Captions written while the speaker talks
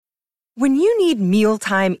When you need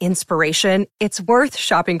mealtime inspiration, it's worth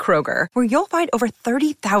shopping Kroger, where you'll find over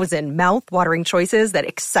 30,000 mouth-watering choices that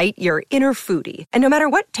excite your inner foodie. And no matter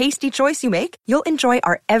what tasty choice you make, you'll enjoy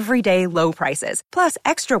our everyday low prices, plus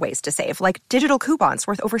extra ways to save, like digital coupons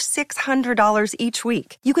worth over $600 each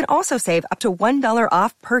week. You can also save up to $1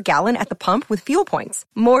 off per gallon at the pump with fuel points.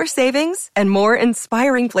 More savings and more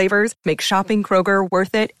inspiring flavors make shopping Kroger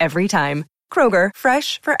worth it every time. Kroger,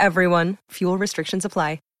 fresh for everyone. Fuel restrictions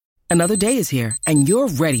apply. Another day is here, and you're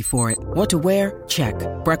ready for it. What to wear? Check.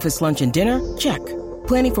 Breakfast, lunch, and dinner? Check.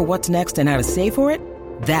 Planning for what's next and how to save for it?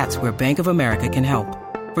 That's where Bank of America can help.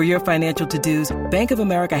 For your financial to-dos, Bank of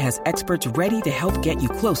America has experts ready to help get you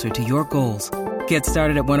closer to your goals. Get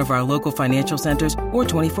started at one of our local financial centers or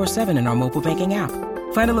 24/7 in our mobile banking app.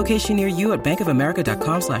 Find a location near you at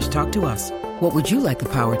bankofamerica.com/talktous. What would you like the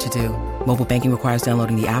power to do? Mobile banking requires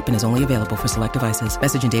downloading the app and is only available for select devices.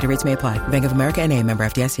 Message and data rates may apply. Bank of America N.A., member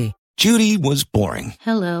FDIC. Judy was boring.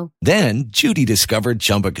 Hello. Then Judy discovered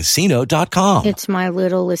ChumbaCasino.com. It's my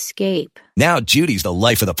little escape. Now Judy's the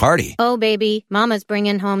life of the party. Oh, baby, mama's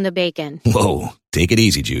bringing home the bacon. Whoa, take it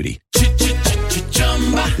easy, Judy.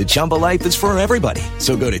 The Chumba life is for everybody.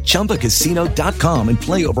 So go to ChumbaCasino.com and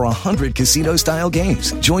play over 100 casino-style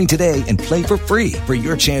games. Join today and play for free for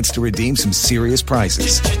your chance to redeem some serious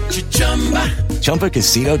prizes.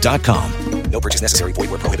 ChumbaCasino.com. No purchase necessary. Void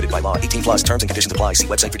where prohibited by law. 18+ terms and conditions apply. See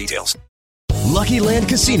website for details. Lucky Land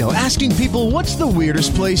Casino, asking people, what's the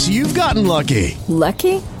weirdest place you've gotten lucky?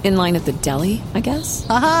 Lucky? In line at the deli, I guess?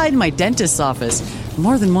 Aha, in my dentist's office.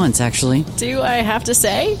 More than once, actually. Do I have to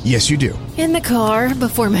say? Yes, you do. In the car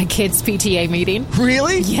before my kids' PTA meeting.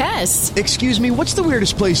 Really? Yes. Excuse me, what's the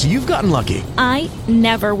weirdest place you've gotten lucky? I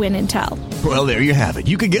never win and tell. Well, there you have it.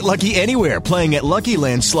 You can get lucky anywhere, playing at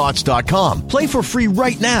LuckyLandSlots.com. Play for free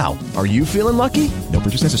right now. Are you feeling lucky? No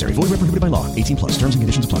purchase necessary. Void where prohibited by law. 18+. Terms and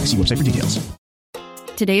conditions apply. See website for details.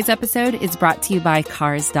 Today's episode is brought to you by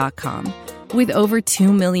Cars.com. With over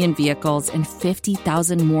 2 million vehicles and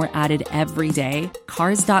 50,000 more added every day,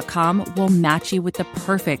 Cars.com will match you with the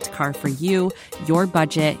perfect car for you, your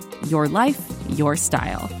budget, your life, your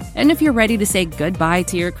style. And if you're ready to say goodbye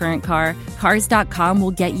to your current car, Cars.com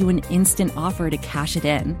will get you an instant offer to cash it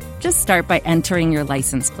in. Just start by entering your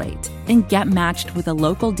license plate and get matched with a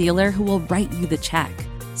local dealer who will write you the check.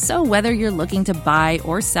 So whether you're looking to buy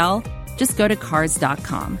or sell, just go to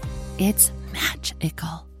Cars.com. It's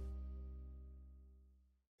magical.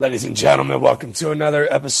 Ladies and gentlemen, welcome to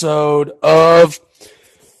another episode of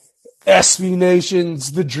SB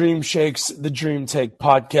Nation's The Dream Shakes, The Dream Take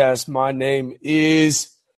podcast. My name is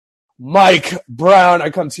Mike Brown. I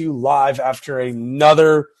come to you live after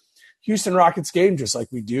another Houston Rockets game, just like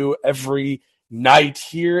we do every night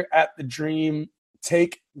here at The Dream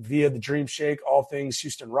Take via The Dream Shake, all things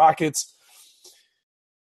Houston Rockets.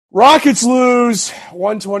 Rockets lose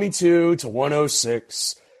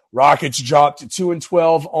 122-106. Rockets dropped to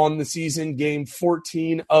 2-12 on the season, game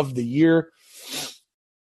 14 of the year.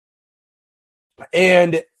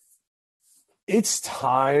 And it's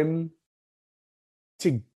time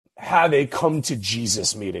to have a come to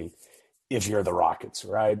Jesus meeting if you're the Rockets,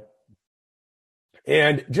 right?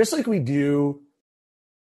 And just like we do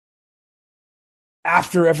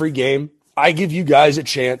after every game, I give you guys a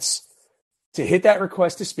chance to hit that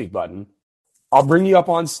request to speak button. I'll bring you up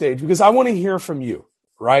on stage because I want to hear from you.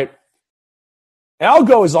 Right? And I'll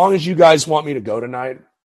go as long as you guys want me to go tonight.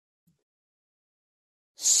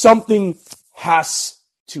 Something has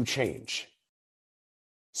to change.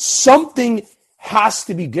 Something has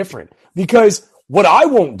to be different. Because what I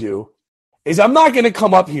won't do is I'm not going to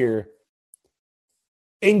come up here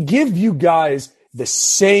and give you guys the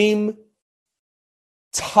same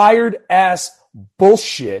tired ass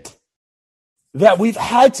bullshit that we've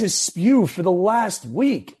had to spew for the last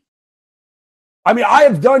week. I mean, I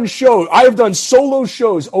have done solo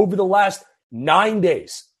shows over the last 9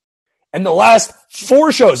 days. And the last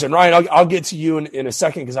 4 shows, and Ryan, I'll get to you in a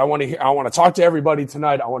second because I want to talk to everybody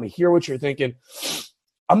tonight. I want to hear what you're thinking.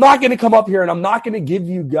 I'm not going to come up here and I'm not going to give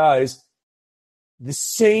you guys the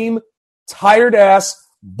same tired ass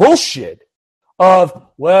bullshit of,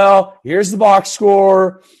 well, here's the box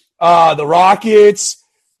score. The Rockets,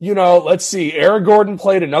 let's see. Eric Gordon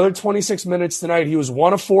played another 26 minutes tonight. He was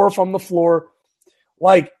 1 of 4 from the floor.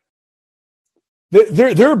 Like,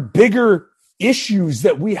 there are bigger issues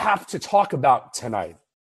that we have to talk about tonight.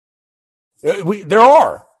 There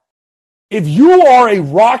are. If you are a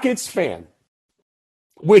Rockets fan,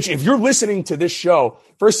 which if you're listening to this show,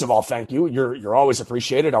 first of all, thank you. You're always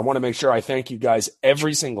appreciated. I want to make sure I thank you guys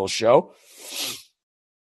every single show.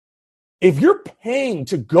 If you're paying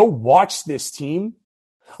to go watch this team,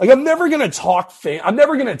 Like, I'm never going to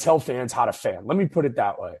tell fans how to fan. Let me put it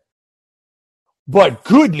that way. But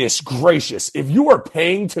goodness gracious, if you are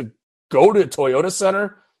paying to go to Toyota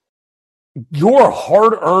Center, your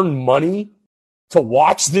hard-earned money to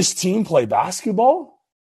watch this team play basketball?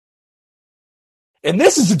 And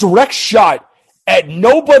this is a direct shot at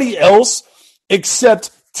nobody else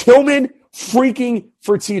except Tillman freaking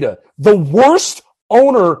Fertitta, the worst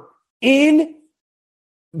owner in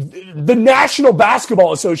the National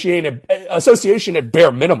Basketball Association at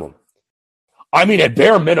bare minimum. I mean, at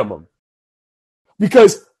bare minimum.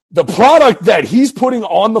 Because the product that he's putting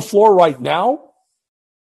on the floor right now,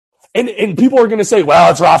 and people are going to say,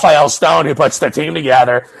 well, it's Raphael Stone who puts the team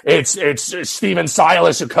together. It's Steven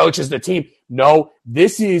Silas who coaches the team. No,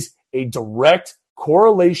 this is a direct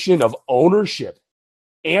correlation of ownership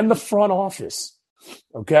and the front office.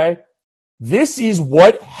 Okay? This is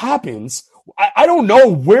what happens. I don't know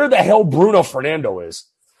where the hell Bruno Fernando is.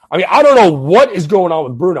 I mean, I don't know what is going on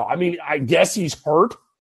with Bruno. I mean, I guess he's hurt.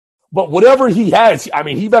 But whatever he has, I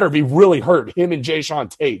mean, he better be really hurt, him and Jayshawn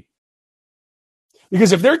Tate.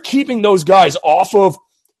 Because if they're keeping those guys off of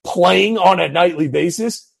playing on a nightly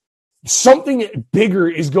basis, something bigger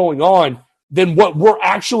is going on than what we're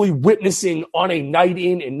actually witnessing on a night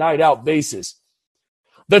in and night out basis.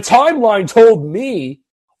 The timeline told me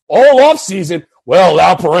all offseason, well,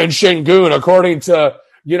 Alperen Şengün, according to,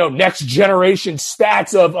 next generation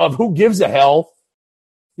stats of who gives a hell.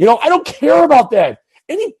 I don't care about that.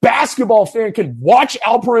 Any basketball fan can watch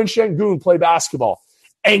Alperen Şengün play basketball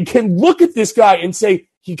and can look at this guy and say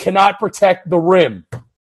he cannot protect the rim.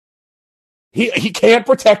 He can't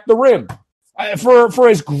protect the rim. For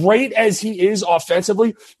as great as he is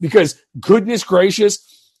offensively, because goodness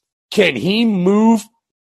gracious, can he move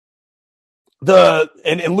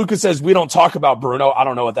and Lucas says we don't talk about Bruno. I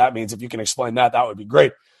don't know what that means. If you can explain that, that would be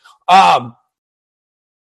great.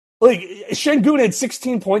 Şengün had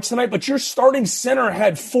 16 points tonight, but your starting center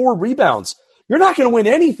had 4 rebounds. You're not going to win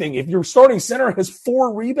anything if your starting center has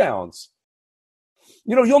 4 rebounds.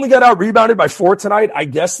 You only got out-rebounded by 4 tonight. I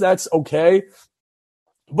guess that's okay.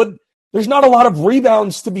 But there's not a lot of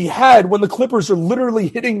rebounds to be had when the Clippers are literally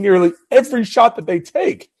hitting nearly every shot that they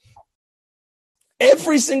take.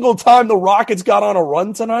 Every single time the Rockets got on a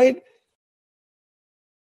run tonight,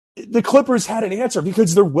 the Clippers had an answer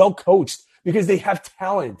because they're well coached, because they have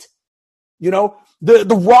talent.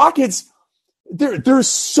 The Rockets, they're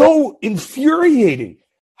so infuriating.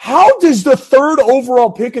 How does the 3rd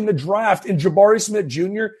overall pick in the draft in Jabari Smith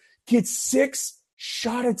Jr. get 6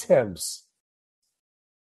 shot attempts?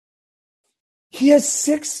 He has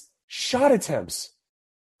 6 shot attempts.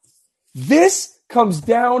 This comes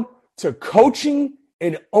down to coaching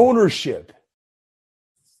and ownership.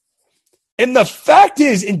 And the fact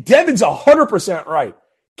is, and Devin's 100% right,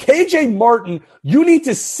 KJ Martin, you need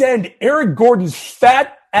to send Eric Gordon's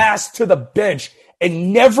fat ass to the bench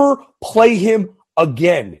and never play him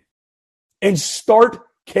again. And start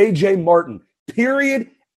KJ Martin. Period.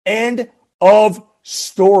 End of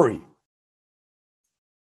story.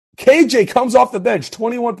 KJ comes off the bench,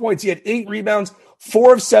 21 points. He had 8 rebounds,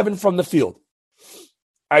 4 of 7 from the field.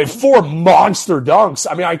 I had 4 monster dunks.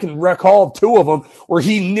 I mean, I can recall 2 of them where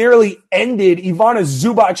he nearly ended Ivana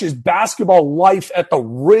Zubac's basketball life at the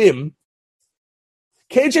rim.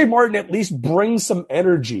 KJ Martin at least brings some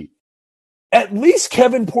energy. At least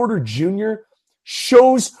Kevin Porter Jr.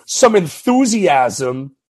 shows some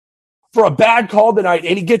enthusiasm for a bad call tonight,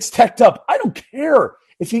 and he gets teched up. I don't care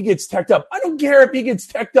if he gets teched up. I don't care if he gets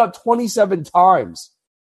teched up 27 times.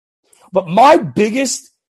 But my biggest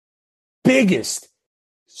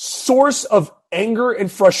source of anger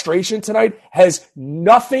and frustration tonight has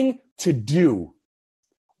nothing to do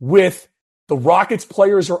with the Rockets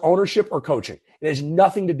players or ownership or coaching. It has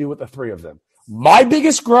nothing to do with the 3 of them. My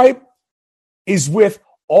biggest gripe is with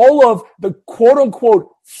all of the quote-unquote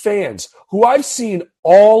fans who I've seen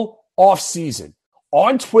all off-season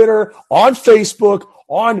on Twitter, on Facebook,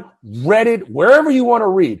 on Reddit, wherever you want to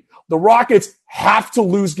read. The Rockets have to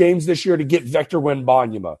lose games this year to get Victor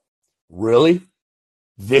Wembanyama. Really?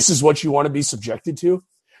 This is what you want to be subjected to?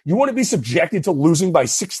 You want to be subjected to losing by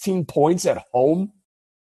 16 points at home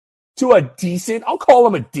to a decent, I'll call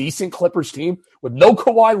them a decent Clippers team with no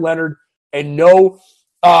Kawhi Leonard and no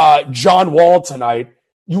John Wall tonight.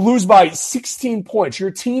 You lose by 16 points.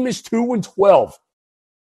 Your team is 2-12.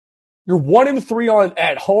 You're 1-3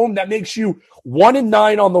 at home. That makes you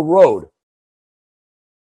 1-9 on the road.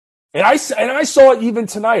 And I saw it even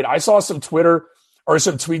tonight. I saw some Twitter or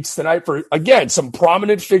some tweets tonight for, again, some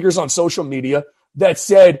prominent figures on social media that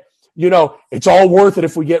said, it's all worth it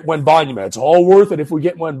if we get Wembanyama. It's all worth it if we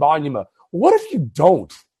get Wembanyama. What if you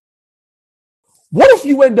don't? What if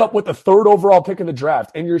you end up with the 3rd overall pick in the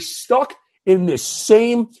draft and you're stuck in this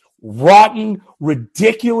same rotten,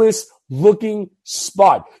 ridiculous-looking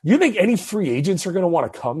spot? You think any free agents are going to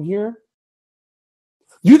want to come here?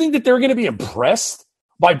 You think that they're going to be impressed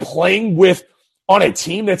by playing on a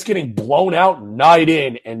team that's getting blown out night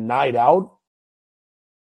in and night out?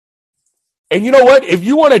 And you know what? If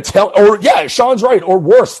you want to Sean's right, or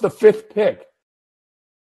worse, the 5th pick.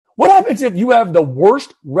 What happens if you have the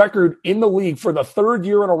worst record in the league for the 3rd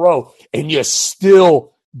year in a row and you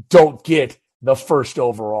still don't get the 1st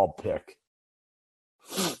overall pick?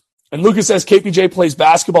 And Lucas says KPJ plays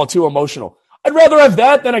basketball too emotional. I'd rather have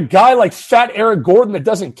that than a guy like fat Eric Gordon that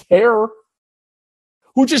doesn't care,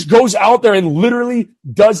 who just goes out there and literally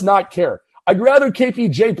does not care. I'd rather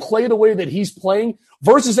KPJ play the way that he's playing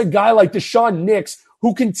versus a guy like Deshaun Nix,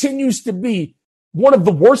 who continues to be one of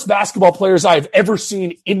the worst basketball players I've ever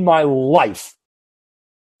seen in my life.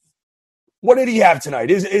 What did he have tonight?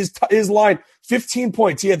 His line, 15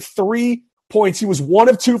 points. He had 3 points. He was 1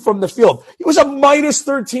 of 2 from the field. He was a minus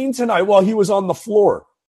 13 tonight while he was on the floor.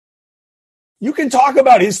 You can talk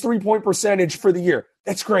about his 3-point percentage for the year.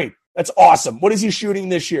 That's great. That's awesome. What is he shooting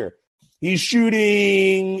this year? He's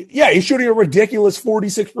shooting a ridiculous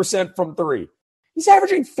 46% from 3. He's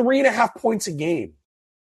averaging 3.5 points a game.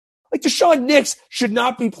 Like, Deshaun Nix should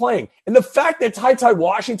not be playing. And the fact that Ty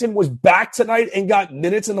Washington was back tonight and got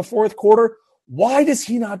minutes in the 4th quarter, why does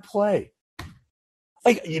he not play?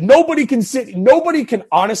 Like, nobody can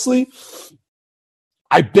honestly,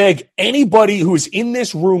 I beg anybody who is in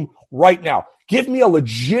this room right now, give me a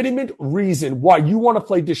legitimate reason why you want to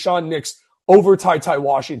play Deshaun Nix over Ty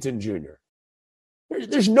Washington Jr.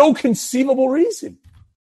 There's no conceivable reason.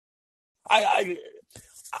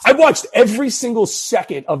 I watched every single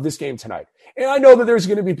second of this game tonight. And I know that there's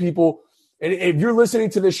going to be people, and if you're listening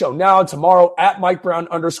to this show now, tomorrow, at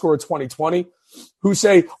MikeBrown_2020, who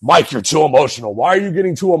say, Mike, you're too emotional. Why are you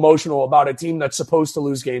getting too emotional about a team that's supposed to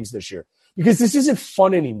lose games this year? Because this isn't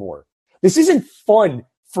fun anymore. This isn't fun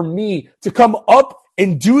for me to come up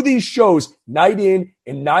and do these shows night in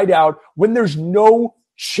and night out when there's no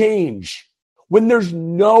change, when there's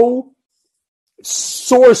no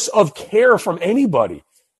source of care from anybody.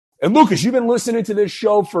 And Lucas, you've been listening to this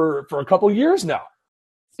show for a couple of years now.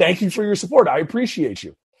 Thank you for your support. I appreciate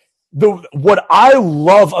you. What I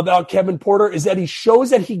love about Kevin Porter is that he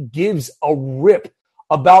shows that he gives a rip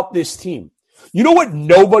about this team. You know what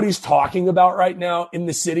nobody's talking about right now in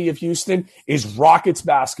the city of Houston is Rockets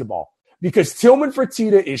basketball. Because Tillman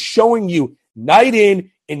Fertitta is showing you night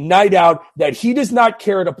in and night out that he does not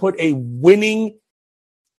care to put a winning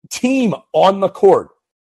team on the court.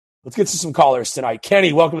 Let's get to some callers tonight.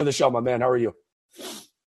 Kenny, welcome to the show, my man. How are you?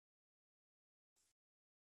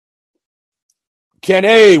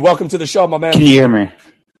 Kenny, welcome to the show, my man. Can you hear me?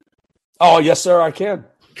 Oh, yes, sir, I can.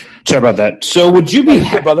 Sorry about that. So would you be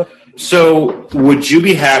brother? So would you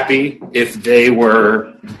be happy if they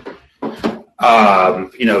were,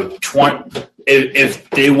 if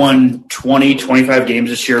they won 20, 25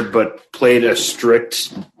 games this year, but played a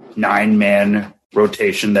strict 9-man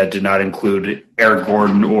rotation that did not include Eric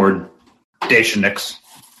Gordon or Deshaun Nix?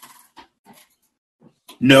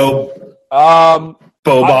 No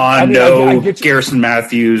Boban, Garrison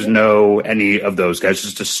Matthews, no any of those guys.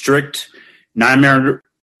 Just a strict 9-man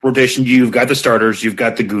rotation. You've got the starters, you've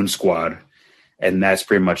got the goon squad, and that's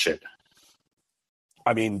pretty much it.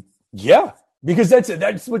 I mean, yeah, because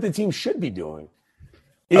that's what the team should be doing.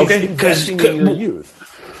 Okay, investing in your youth.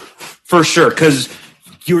 For sure, because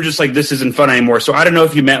you were just like, this isn't fun anymore. So I don't know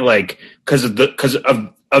if you meant like because of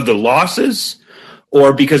the losses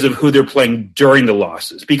or because of who they're playing during the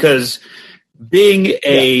losses. Because being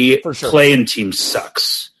a play-in team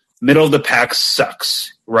sucks. Middle of the pack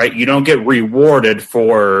sucks, right? You don't get rewarded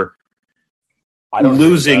for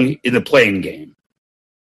losing in the playing game.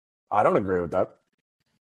 I don't agree with that.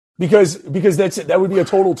 Because that would be a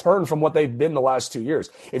total turn from what they've been the last 2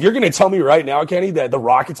 years. If you're going to tell me right now, Kenny, that the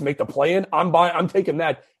Rockets make the play-in, I'm taking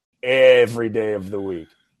that every day of the week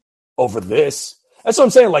over this. That's what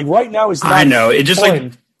I'm saying. Like right now is not I know it just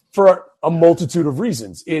like for a multitude of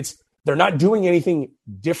reasons. They're not doing anything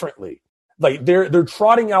differently. Like they're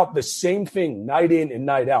trotting out the same thing night in and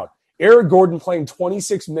night out. Eric Gordon playing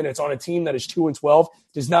 26 minutes on a team that is 2-12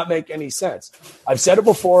 does not make any sense. I've said it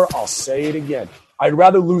before. I'll say it again. I'd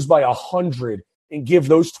rather lose by 100 and give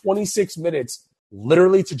those 26 minutes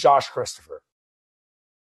literally to Josh Christopher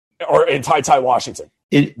and Ty Washington.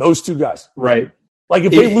 Those two guguys. Right. Like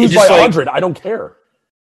if they lose by 100, I don't care.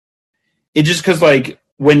 It just because like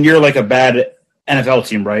when you're like a bad NFL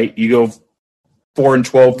team, right? You go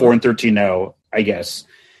 4-12, 4-13 now, I guess.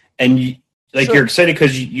 And Like you're excited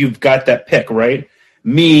because you've got that pick, right?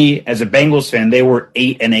 Me as a Bengals fan, they were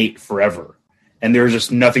 8-8 forever, and there was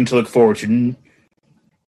just nothing to look forward to.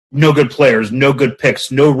 No good players, no good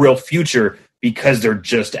picks, no real future because they're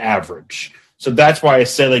just average. So that's why I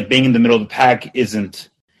say like being in the middle of the pack isn't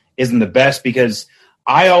the best, because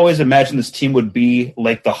I always imagined this team would be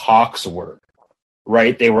like the Hawks were,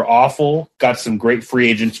 right? They were awful, got some great free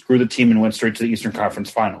agents, grew the team, and went straight to the Eastern Conference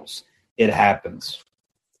Finals. It happens.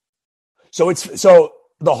 So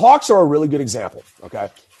the Hawks are a really good example, okay?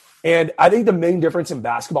 And I think the main difference in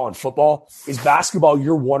basketball and football is basketball,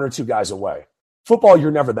 you're one or two guys away. Football,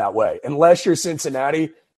 you're never that way. Unless you're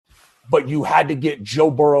Cincinnati, but you had to get Joe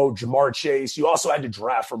Burrow, Jamar Chase. You also had to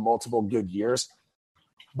draft for multiple good years.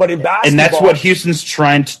 But in basketball... And that's what Houston's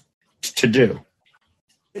trying to do.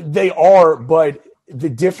 They are, but the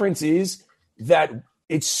difference is that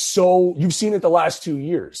it's so... You've seen it the last 2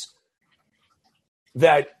 years.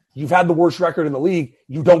 That you've had the worst record in the league.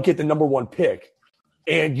 You don't get the number one pick.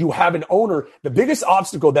 And you have an owner. The biggest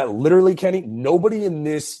obstacle that literally, Kenny, nobody in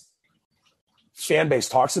this fan base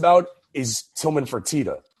talks about is Tillman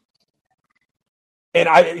Fertitta.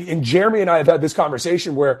 And Jeremy and I have had this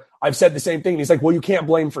conversation where I've said the same thing. And he's like, well, you can't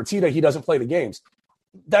blame Fertitta. He doesn't play the games.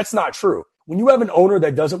 That's not true. When you have an owner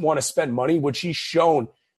that doesn't want to spend money, which he's shown,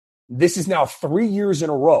 this is now 3 years in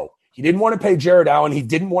a row. He didn't want to pay Jared Allen. He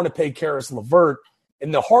didn't want to pay Karis LeVert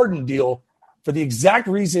in the Harden deal for the exact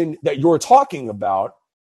reason that you're talking about,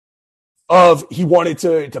 of he wanted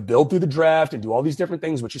to build through the draft and do all these different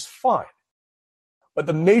things, which is fine. But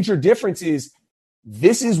the major difference is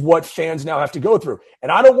this is what fans now have to go through.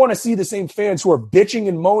 And I don't want to see the same fans who are bitching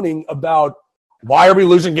and moaning about why are we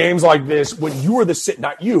losing games like this when you were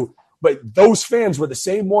not you, but those fans were the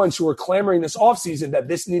same ones who were clamoring this offseason that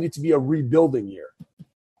this needed to be a rebuilding year.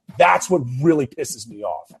 That's what really pisses me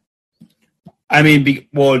off. I mean,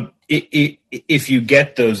 if you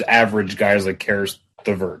get those average guys like Karis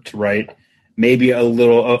LeVert, right? Maybe a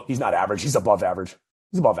little. He's not average. He's above average.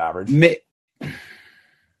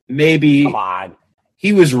 Maybe. Come on.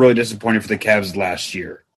 He was really disappointing for the Cavs last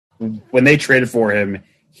year. When they traded for him,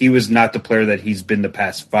 he was not the player that he's been the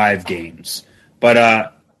past 5 games.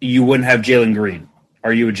 But you wouldn't have Jalen Green.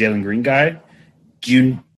 Are you a Jalen Green guy?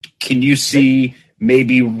 Can you see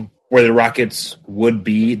maybe where the Rockets would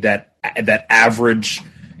be that average,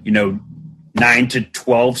 9 to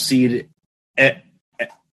 12 seed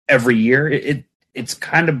every year? It's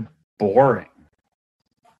kind of boring.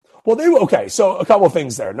 Well, so a couple of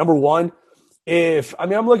things there. Number one,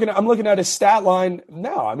 I'm looking at his stat line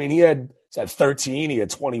now. I mean, he's had 13, he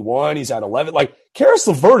had 21, he's had 11. Like, Karis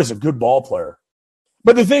LeVert is a good ball player.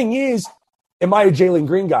 But the thing is, am I a Jalen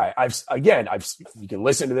Green guy? You can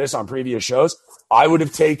listen to this on previous shows. I would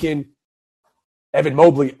have taken Evan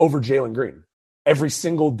Mobley over Jalen Green every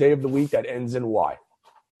single day of the week that ends in Y.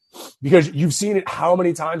 Because you've seen it how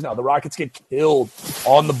many times now. The Rockets get killed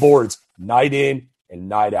on the boards night in and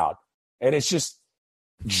night out. And it's just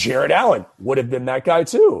Jared Allen would have been that guy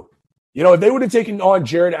too. If they would have taken on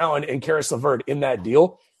Jared Allen and Karis LeVert in that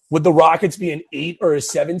deal, would the Rockets be an 8 or a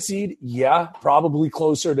 7 seed? Yeah, probably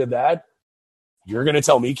closer to that. You're going to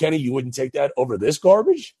tell me, Kenny, you wouldn't take that over this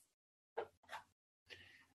garbage?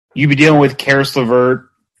 You'd be dealing with Karis LeVert,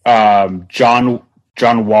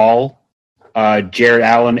 John Wall, Jared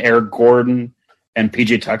Allen, Eric Gordon, and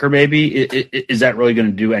PJ Tucker, maybe. Is that really going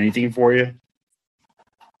to do anything for you?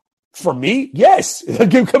 For me, yes.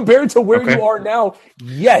 Compared to where you are now,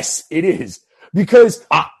 yes, it is. Because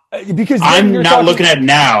I'm not looking at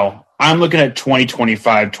now. I'm looking at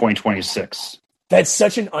 2025, 2026. That's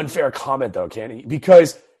such an unfair comment, though, Kenny,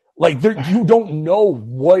 because you don't know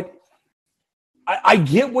what. I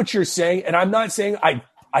get what you're saying, and I'm not saying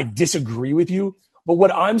I disagree with you, but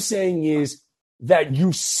what I'm saying is that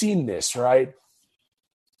you've seen this, right?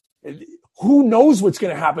 Who knows what's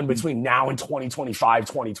going to happen between now and 2025,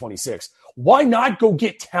 2026? Why not go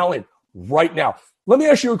get talent right now? Let me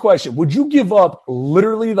ask you a question. Would you give up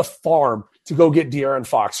literally the farm to go get De'Aaron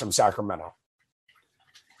Fox from Sacramento?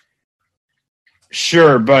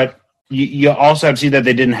 Sure, but you also have to see that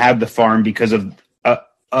they didn't have the farm because of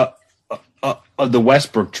the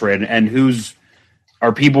Westbrook trade. And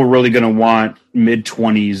are people really going to want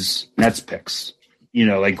mid-20s Nets picks?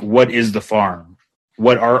 What is the farm?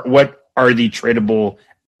 What are the tradable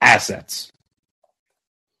assets?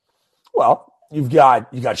 Well, you've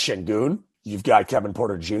got Şengün, you've got Kevin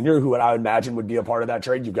Porter Jr., who I would imagine would be a part of that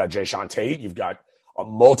trade. You've got Jae'Sean Tate, you've got a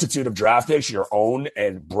multitude of draft picks, your own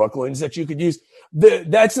and Brooklyn's that you could use. We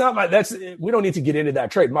don't need to get into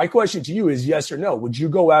that trade. My question to you is yes or no. Would you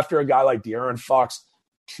go after a guy like De'Aaron Fox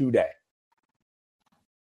today?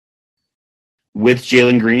 With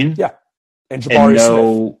Jalen Green? Yeah. And Jabari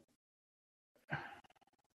Smith.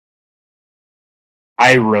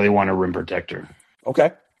 I really want a rim protector.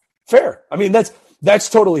 Okay, fair. I mean, that's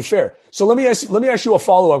totally fair. So let me ask you a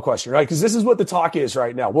follow-up question, right? Because this is what the talk is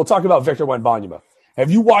right now. We'll talk about Victor Wembanyama.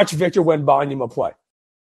 Have you watched Victor Wembanyama play?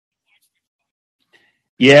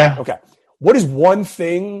 Yeah. Okay. What is one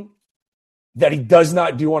thing that he does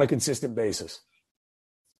not do on a consistent basis?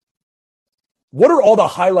 What are all the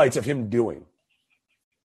highlights of him doing?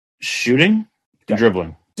 Shooting and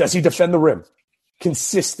dribbling. Does he defend the rim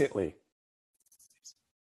consistently?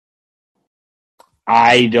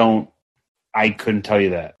 I couldn't tell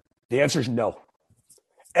you that. The answer is no.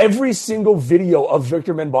 Every single video of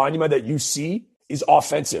Victor Wembanyama that you see is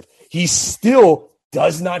offensive. He still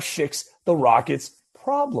does not fix the Rockets'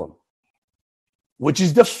 problem, which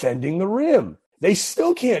is defending the rim. They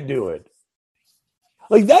still can't do it.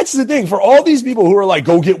 Like, that's the thing. For all these people who are like,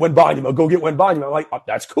 go get Wembanyama, go get Wembanyama, I'm like, oh,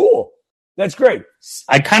 that's cool. That's great.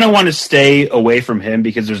 I kind of want to stay away from him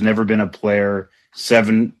because there's never been a player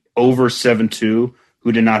over 7'2"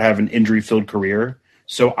 who did not have an injury-filled career.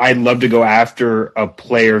 So I'd love to go after a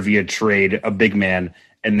player via trade, a big man,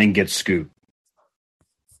 and then get Scoot.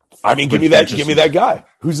 I mean, give me that guy.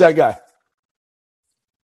 Who's that guy?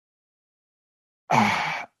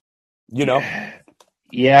 You know?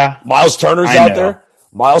 Yeah. Miles Turner's out there.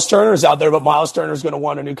 Miles Turner's out there, but Miles Turner's going to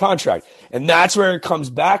want a new contract. And that's where it comes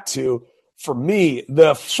back to, for me,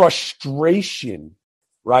 the frustration,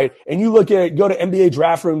 right? And you go to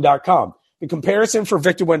NBADraftRoom.com. The comparison for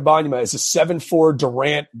Victor Wembanyama is a 7'4"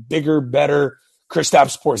 Durant, bigger, better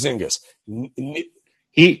Kristaps Porzingis.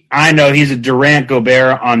 I know he's a Durant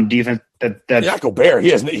Gobert on defense. That's not Gobert.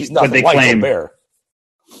 He's nothing like claim. Gobert.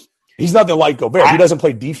 He's nothing like Gobert. He doesn't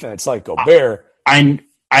play defense like Gobert. I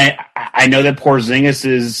know that Porzingis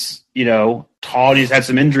is, tall and he's had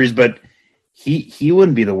some injuries, but he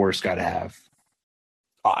wouldn't be the worst guy to have.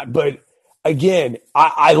 But again,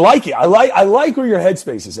 I like it. I like where your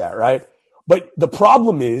headspace is at, right? But the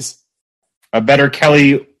problem is a better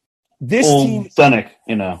Kelly. This team, Sonic,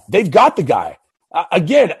 they've got the guy.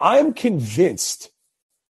 Again, I'm convinced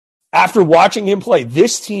after watching him play,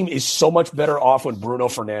 this team is so much better off when Bruno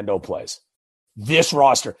Fernando plays. This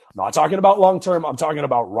roster. I'm not talking about long-term. I'm talking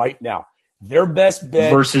about right now. Their best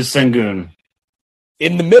bet. Versus Sengun.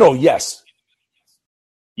 In the middle, yes.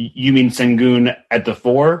 You mean Sengun at the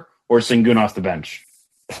 4 or Sengun off the bench?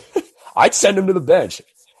 I'd send him to the bench.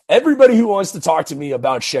 Everybody who wants to talk to me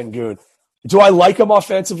about Sengun, do I like him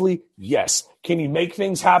offensively? Yes. Can he make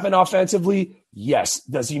things happen offensively? Yes.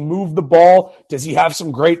 Does he move the ball? Does he have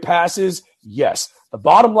some great passes? Yes. The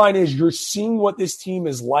bottom line is you're seeing what this team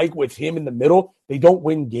is like with him in the middle. They don't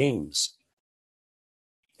win games.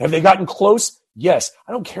 Have they gotten close? Yes.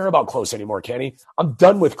 I don't care about close anymore, Kenny. I'm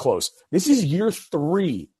done with close. This is year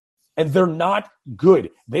 3, and they're not good.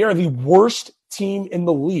 They are the worst team in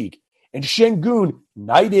the league. And Sengun,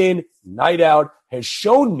 night in, night out, has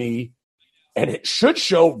shown me, and it should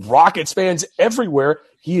show Rockets fans everywhere,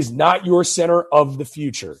 he is not your center of the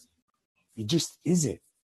future. He just isn't.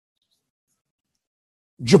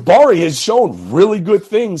 Jabari has shown really good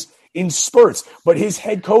things in spurts, but his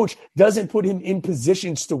head coach doesn't put him in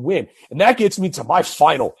positions to win. And that gets me to my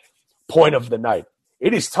final point of the night.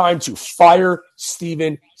 It is time to fire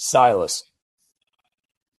Stephen Silas.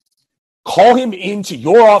 Call him into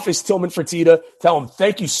your office, Tillman Fertitta. Tell him,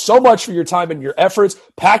 thank you so much for your time and your efforts.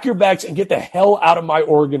 Pack your bags and get the hell out of my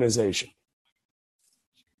organization.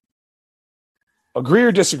 Agree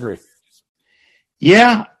or disagree?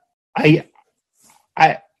 Yeah, I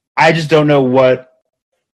just don't know what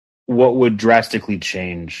would drastically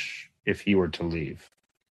change if he were to leave.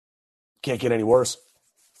 Can't get any worse.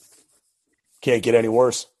 Can't get any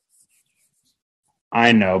worse.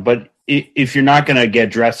 I know, but if you're not going to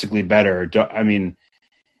get drastically better, I'm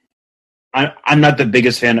not the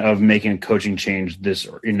biggest fan of making a coaching change this,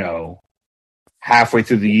 halfway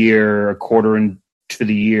through the year, a quarter into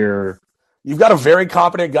the year. You've got a very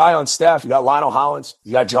competent guy on staff. You got Lionel Hollins.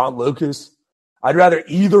 You got John Lucas. I'd rather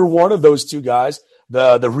either one of those two guys,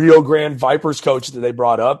 the Rio Grande Vipers coach that they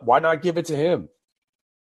brought up, why not give it to him?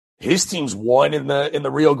 His team's won in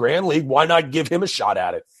the Rio Grande League. Why not give him a shot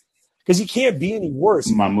at it? Because he can't be any worse.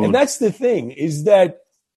 And that's the thing, is that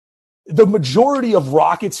the majority of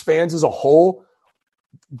Rockets fans as a whole,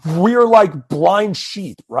 we're like blind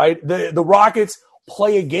sheep, right? The Rockets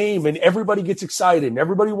play a game and everybody gets excited and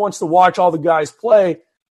everybody wants to watch all the guys play.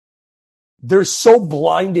 They're so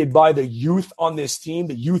blinded by the youth on this team,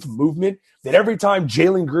 the youth movement, that every time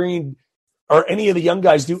Jalen Green or any of the young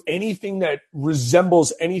guys do anything that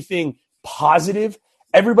resembles anything positive,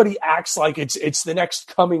 everybody acts like it's the next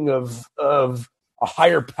coming of a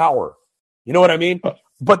higher power. You know what I mean?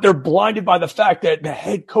 But they're blinded by the fact that the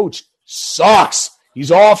head coach sucks.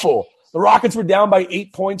 He's awful. The Rockets were down by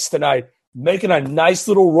 8 points tonight, making a nice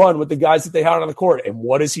little run with the guys that they had on the court. And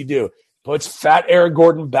what does he do? Puts fat Aaron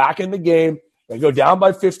Gordon back in the game. They go down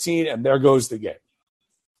by 15, and there goes the game.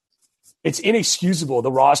 It's inexcusable,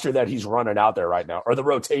 the roster that he's running out there right now, or the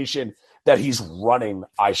rotation that he's running,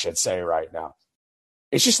 I should say, right now.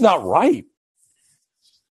 It's just not right.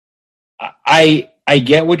 I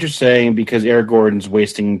get what you're saying because Eric Gordon's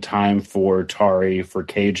wasting time for Tari, for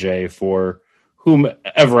KJ, for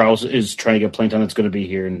whomever else is trying to get playing time that's going to be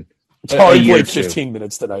here. And Tari played 15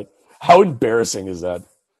 minutes tonight. How embarrassing is that?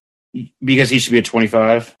 Because he should be at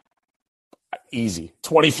 25? Easy.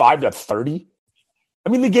 25 to 30? I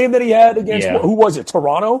mean, the game that he had against, who was it,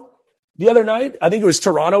 Toronto the other night? I think it was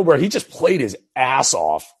Toronto where he just played his ass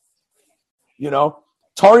off. You know?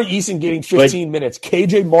 Tari Eason getting 15 minutes.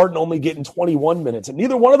 KJ Martin only getting 21 minutes. And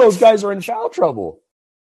neither one of those guys are in foul trouble.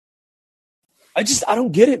 I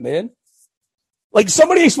don't get it, man. Like,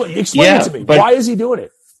 somebody explain it to me. Why is he doing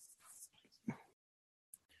it?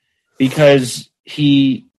 Because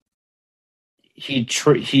I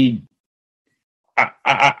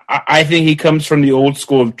think he comes from the old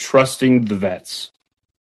school of trusting the vets.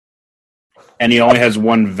 And he only has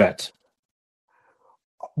one vet.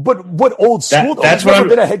 But what old school? That's what I've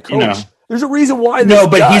been a head coach. You know. There's a reason why.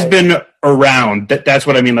 He's been around. That's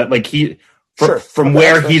what I mean. From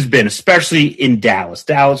where he's been, especially in Dallas.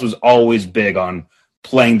 Dallas was always big on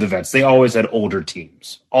playing the vets. They always had older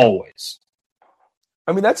teams. Always.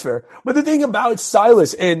 I mean, that's fair. But the thing about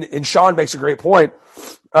Silas, and Sean makes a great point,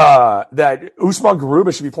 that Usman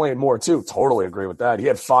Garuba should be playing more too. Totally agree with that. He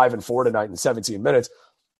had 5 and 4 tonight in 17 minutes.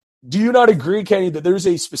 Do you not agree, Kenny, that there's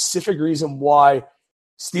a specific reason why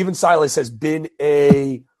Stephen Silas has been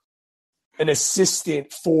an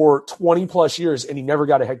assistant for 20 plus years and he never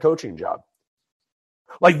got a head coaching job?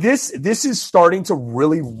 Like this is starting to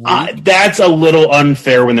really that's a little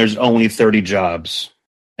unfair when there's only 30 jobs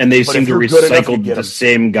and they seem to recycle the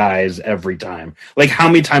same guys every time. Like, how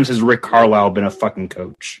many times has Rick Carlisle been a fucking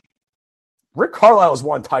coach? Rick Carlisle has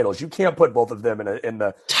won titles. You can't put both of them in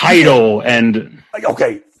the title and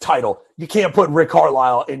title. You can't put Rick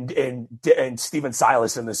Carlisle and Stephen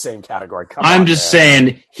Silas in the same category. I'm just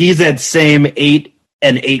saying he's that same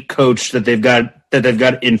 8-8 coach that they've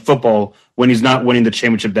got in football when he's not winning the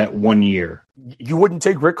championship that 1 year. You wouldn't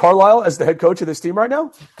take Rick Carlisle as the head coach of this team right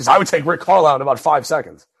now? Because I would take Rick Carlisle in about 5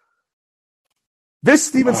 seconds. This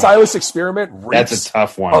Stephen Silas experiment reeks that's a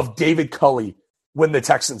tough one of David Culley when the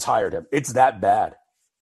Texans hired him. It's that bad.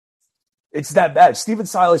 It's that bad. Stephen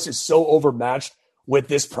Silas is so overmatched with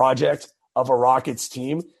this project of a Rockets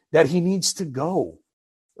team that he needs to go.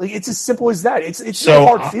 Like, it's as simple as that. It's so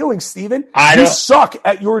hard feelings, Stephen. You suck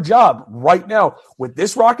at your job right now with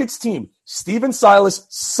this Rockets team. Stephen Silas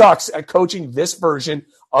sucks at coaching this version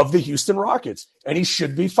of the Houston Rockets, and he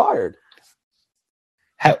should be fired.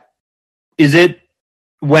 Is it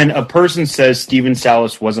when a person says Stephen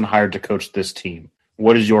Silas wasn't hired to coach this team,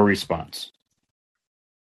 what is your response?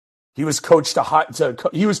 He was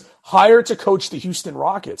he was hired to coach the Houston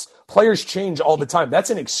Rockets. Players change all the time. That's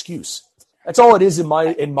an excuse. That's all it is in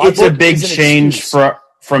my It's book, a big change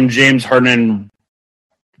from James Harden and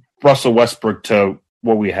Russell Westbrook to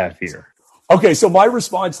what we have here. Okay, so my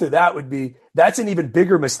response to that would be that's an even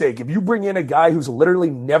bigger mistake. If you bring in a guy who's literally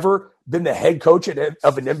never been the head coach of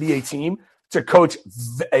an NBA team to coach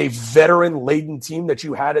a veteran-laden team that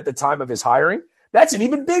you had at the time of his hiring, that's an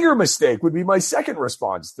even bigger mistake, would be my second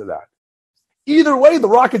response to that. Either way, the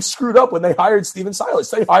Rockets screwed up when they hired Stephen Silas.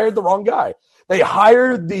 They hired the wrong guy. They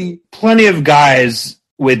hired plenty of guys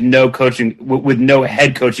with no coaching, with no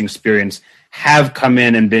head coaching experience have come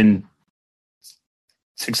in and been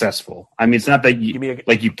successful. I mean, it's not that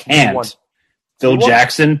you can't. Phil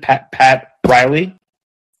Jackson, Pat Riley.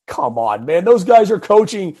 Come on, man. Those guys are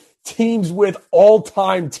coaching teams with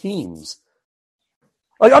all-time teams.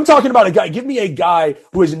 Like, I'm talking about a guy. Give me a guy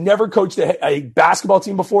who has never coached a basketball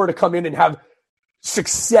team before to come in and have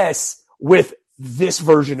success with this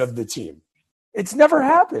version of the team. It's never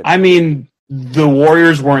happened. I mean, the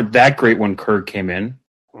Warriors weren't that great when Kerr came in.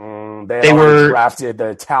 They were drafted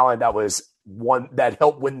the talent that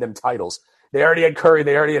helped win them titles. They already had Curry,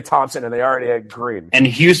 they already had Thompson, and they already had Green. And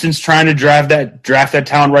Houston's trying to draft that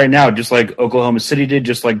talent right now, just like Oklahoma City did,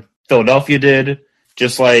 just like Philadelphia did,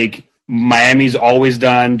 just like Miami's always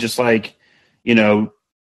done, just like, the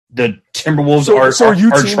Timberwolves are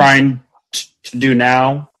trying to do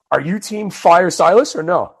now. Are you team fire Silas or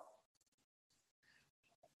no?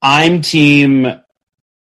 I'm team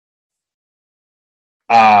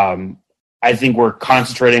I think we're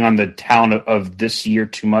concentrating on the talent of this year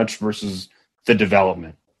too much versus the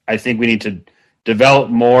development. I think we need to develop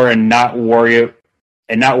more and not worry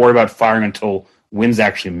about firing until wins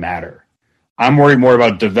actually matter. I'm worried more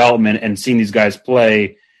about development and seeing these guys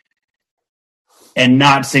play and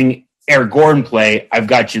not seeing Eric Gordon play. I've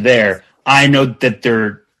got you there. I know that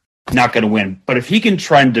they're not going to win, but if he can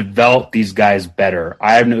try and develop these guys better,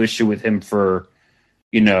 I have no issue with him for,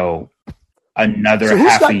 another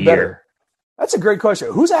half a year. Better? That's a great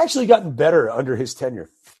question. Who's actually gotten better under his tenure?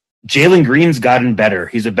 Jalen Green's gotten better.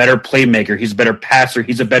 He's a better playmaker. He's a better passer.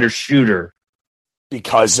 He's a better shooter.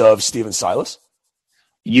 Because of Steven Silas?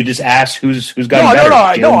 You just asked who's gotten better.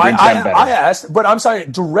 I asked, but I'm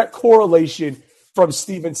saying direct correlation from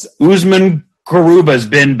Steven. Usman Garuba's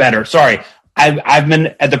been better. Sorry, I've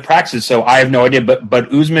been at the practice, so I have no idea.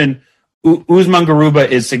 But Usman Garuba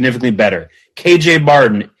is significantly better. KJ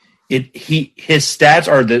Barton, his stats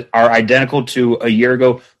are identical to a year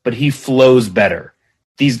ago, but he flows better.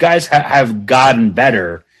 These guys have gotten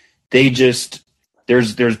better. They just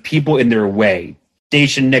there's people in their way.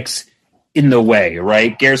 Dacian Nix in the way,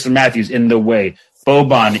 right? Garrison Matthews in the way.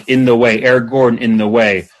 Boban in the way. Eric Gordon in the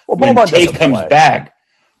way. Well, when Tate comes back,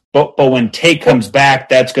 but when Tate comes back,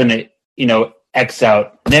 that's going to X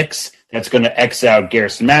out Nix. That's going to X out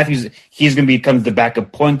Garrison Matthews. He's going to become the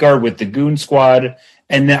backup point guard with the Goon Squad,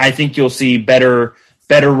 and then I think you'll see better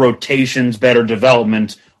rotations, better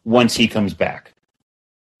development once he comes back.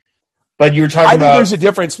 But you're talking about. I think there's a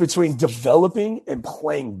difference between developing and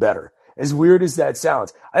playing better. As weird as that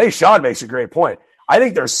sounds, I think Sean makes a great point. I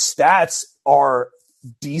think their stats are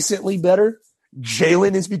decently better.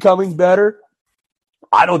 Jalen is becoming better.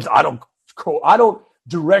 I don't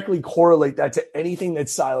directly correlate that to anything that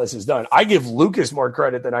Silas has done. I give Lucas more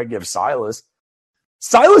credit than I give Silas.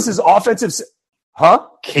 Silas's offensive,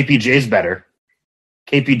 KPJ's better.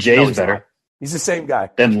 KPJ is better. Not. He's the same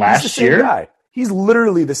guy. Than last year? Guy. He's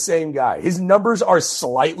literally the same guy. His numbers are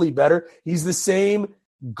slightly better. He's the same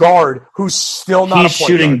guard who's still not a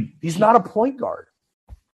point guard. He's not a point guard.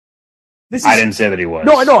 I didn't say that he was.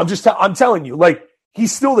 No, I know. I'm telling you,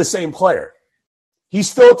 he's still the same player. He's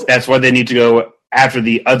still. That's why they need to go after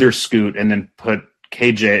the other Scoot and then put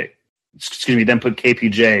KPJ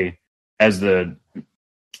as the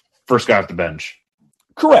first guy off the bench.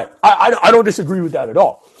 Correct. I don't disagree with that at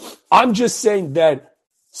all. I'm just saying that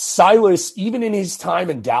Silas, even in his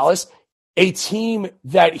time in Dallas, a team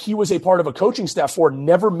that he was a part of a coaching staff for,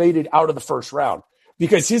 never made it out of the first round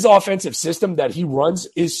because his offensive system that he runs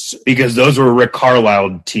is because those were Rick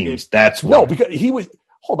Carlisle teams. That's why. No, because he was.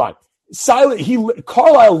 Hold on,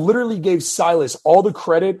 Carlisle literally gave Silas all the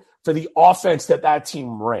credit for the offense that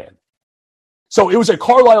team ran. So it was a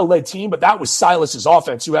Carlisle-led team, but that was Silas's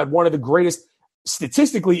offense, who had one of the greatest.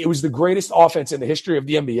 Statistically, it was the greatest offense in the history of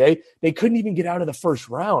the NBA. They couldn't even get out of the first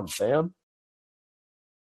round, fam.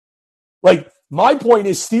 My point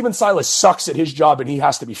is Steven Silas sucks at his job and he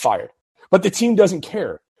has to be fired. But the team doesn't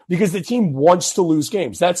care because the team wants to lose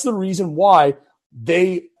games. That's the reason why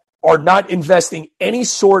they are not investing any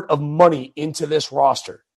sort of money into this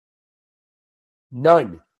roster.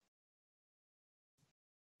 None.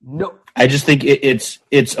 No. I just think it's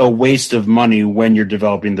a waste of money when you're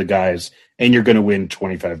developing the guys and you're going to win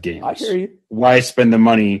 25 games. I hear you. Why spend the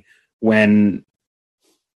money when...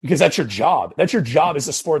 Because that's your job. That's your job as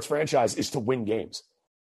a sports franchise, is to win games.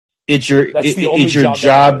 It's your job to. It's the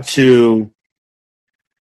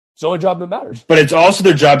only job that matters. But it's also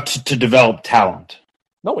their job to develop talent.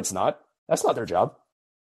 No, it's not. That's not their job.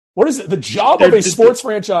 What is it? The job of a sports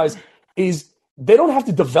franchise is they don't have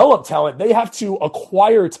to develop talent. They have to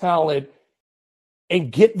acquire talent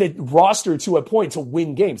and get the roster to a point to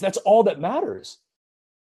win games. That's all that matters.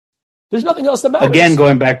 There's nothing else that matters. Again,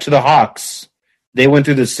 going back to the Hawks. They went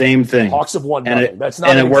through the same thing. Hawks have won nothing. That's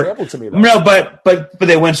not an example to me, though. No, but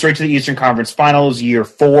they went straight to the Eastern Conference Finals year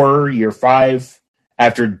 4, year 5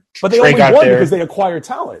 after But they Trey only got won there. Because they acquired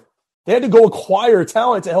talent. They had to go acquire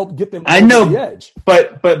talent to help get them I know, over the edge.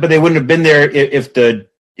 But they wouldn't have been there if the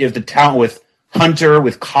talent with Hunter,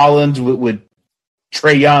 with Collins, with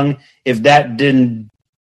Trae Young, if that didn't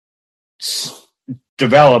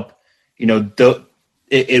develop,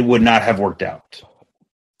 it would not have worked out.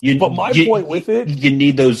 But my point with it, you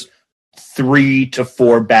need those 3 to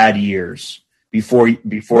 4 bad years before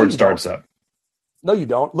it starts up. No, you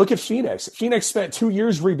don't. Look at Phoenix. Phoenix spent 2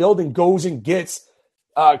 years rebuilding, goes and gets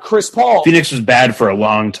Chris Paul. Phoenix was bad for a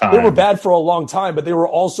long time. They were bad for a long time, but they were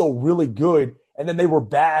also really good. And then they were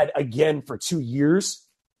bad again for 2 years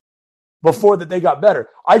before that they got better.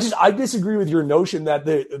 I disagree with your notion that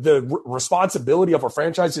the responsibility of a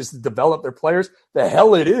franchise is to develop their players. The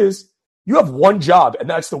hell it is. You have one job, and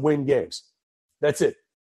that's to win games. That's it.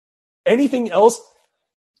 Anything else?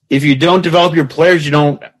 If you don't develop your players, you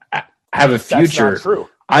don't have a future. That's not true.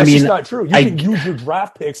 That's just not true. You can use your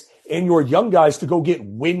draft picks and your young guys to go get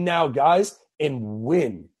win now guys and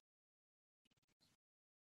win.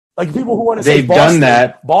 Like people who want to say they've done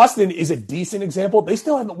that. Boston is a decent example. They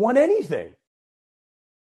still haven't won anything.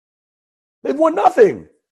 They've won nothing.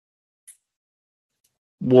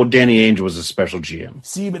 Well, Danny Ainge was a special GM.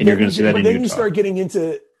 See, but and you're going to see that in then Utah. You start getting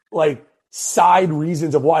into like side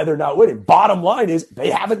reasons of why they're not winning. Bottom line is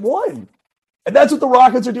they haven't won. And that's what the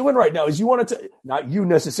Rockets are doing right now is you want to, not you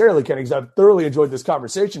necessarily, Kenny, because I've thoroughly enjoyed this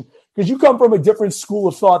conversation, because you come from a different school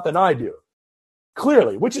of thought than I do.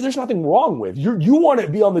 Clearly, which there's nothing wrong with. You want to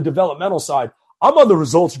be on the developmental side. I'm on the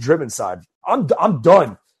results-driven side. I'm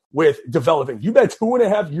done with developing. You've had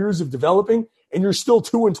 2.5 years of developing, and you're still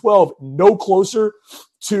 2-12, no closer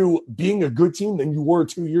to being a good team than you were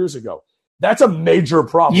 2 years ago. That's a major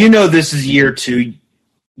problem. You know this is year 2.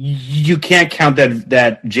 You can't count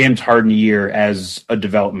that James Harden year as a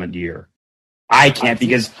development year. I can't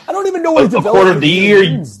because I don't even know what a quarter of the year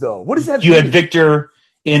means, though. What does that you mean? had Victor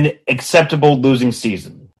in acceptable losing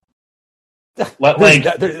season.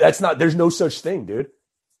 There's no such thing, dude.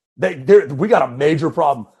 We got a major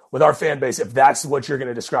problem with our fan base if that's what you're going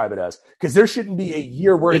to describe it as. Because there shouldn't be a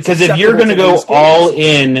year where it's because if you're going to go all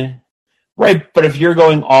in, right? But if you're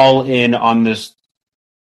going all in on this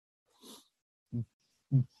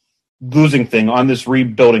losing thing, on this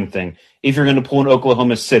rebuilding thing, if you're going to pull an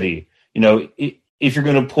Oklahoma City, if you're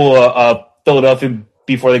going to pull a Philadelphia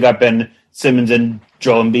before they got Ben Simmons and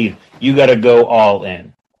Joel Embiid, you got to go all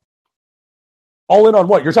in. All in on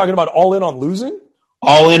what? You're talking about all in on losing?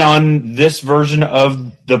 All in on this version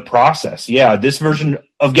of the process. Yeah, this version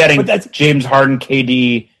of getting James Harden,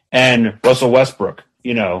 KD, and Russell Westbrook.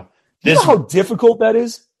 You know how difficult that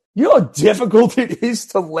is? You know how difficult it is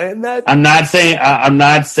to land that? I'm not saying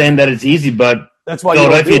that it's easy, but that's why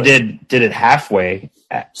Philadelphia did it halfway.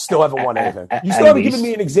 Still haven't won anything. You still haven't given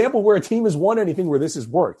me an example where a team has won anything where this has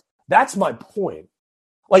worked. That's my point.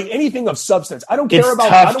 Like anything of substance, I don't care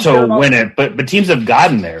about. It's tough to win it, but teams have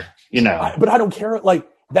gotten there. But I don't care. Like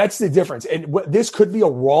that's the difference. And this could be a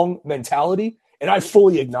wrong mentality, and I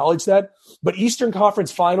fully acknowledge that. But Eastern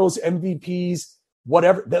Conference Finals, MVPs,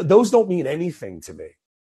 whatever, those don't mean anything to me.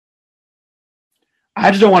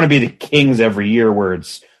 I just don't want to be the Kings every year, where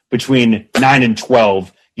it's between 9 and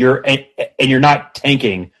 12. You're not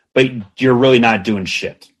tanking, but you're really not doing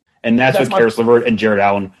shit. And that's what Karis LeVert and Jared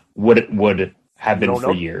Allen would have been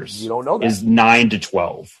for years. You don't know that. Is 9 to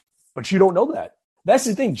 12. But you don't know that. That's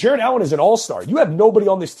the thing. Jared Allen is an all-star. You have nobody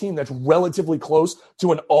on this team that's relatively close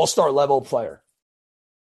to an all-star level player.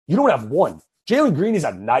 You don't have one. Jalen Green is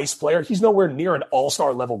a nice player. He's nowhere near an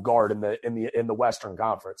all-star level guard in the Western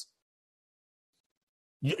Conference.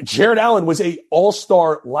 Jared Allen was a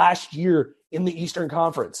all-star last year in the Eastern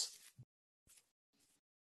Conference.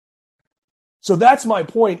 So that's my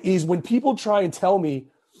point, is when people try and tell me,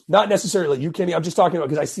 not necessarily you, Kenny, I'm just talking about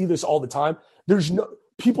because I see this all the time.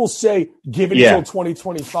 People say, give it until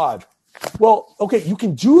 2025. Well, okay, you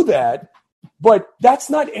can do that, but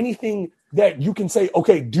that's not anything that you can say,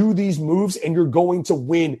 okay, do these moves and you're going to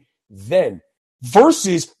win then.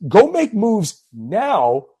 Versus go make moves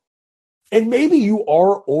now, and maybe you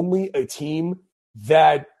are only a team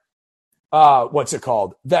that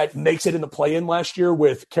that makes it in the play-in last year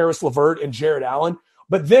with Karis LeVert and Jared Allen.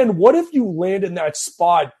 But then what if you land in that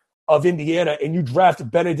spot of Indiana and you draft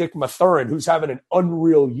Benedict Mathurin, who's having an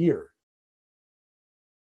unreal year?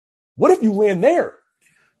 What if you land there?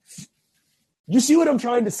 You see what I'm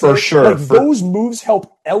trying to say? For sure. Those moves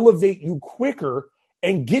help elevate you quicker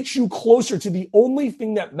and get you closer to the only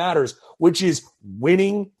thing that matters, which is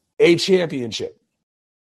winning a championship.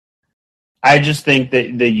 I just think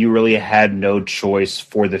that you really had no choice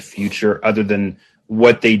for the future other than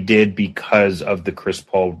what they did because of the Chris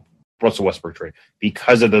Paul, Russell Westbrook trade,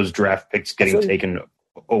 because of those draft picks getting taken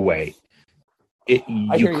away.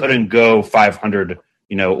 You couldn't go 500,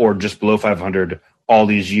 or just below 500 all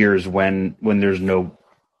these years when there's no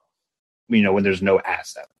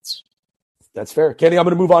assets. That's fair. Kenny, I'm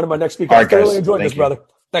going to move on to my next speaker. All right, I really enjoyed this, brother.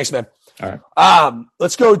 Thanks, man. All right.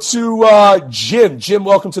 Let's go to Jim. Jim,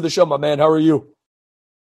 welcome to the show, my man. How are you?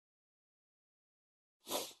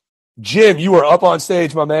 Jim, you are up on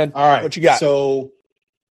stage, my man. All right. What you got? So,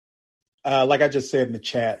 like I just said in the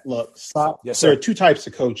chat, look, there are two types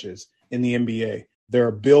of coaches in the NBA. There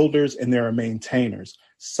are builders and there are maintainers.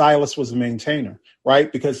 Silas was a maintainer,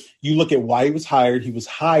 right? Because you look at why he was hired. He was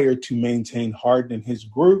hired to maintain Harden and his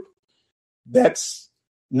group. That's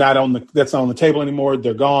not on the table anymore.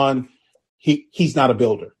 They're gone. he's not a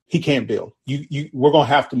builder. He can't build. We're going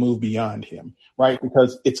to have to move beyond him, right?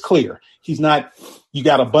 Because it's clear he's not. You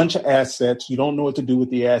got a bunch of assets. You don't know what to do with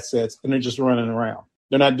the assets, and they're just running around.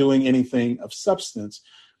 They're not doing anything of substance.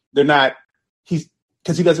 They're not.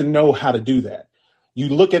 Because he doesn't know how to do that. You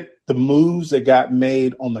look at the moves that got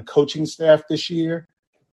made on the coaching staff this year.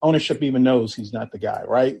 Ownership even knows he's not the guy,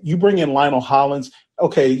 right? You bring in Lionel Hollins.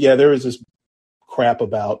 Okay, yeah, there is this crap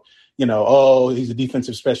about, he's a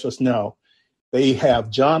defensive specialist. No, they have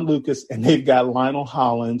John Lucas and they've got Lionel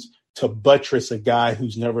Hollins to buttress a guy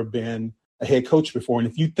who's never been a head coach before. And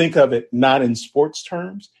if you think of it not in sports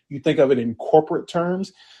terms, you think of it in corporate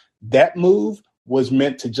terms, that move was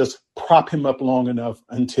meant to just prop him up long enough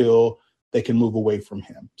until they can move away from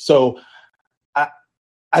him. So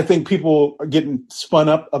I think people are getting spun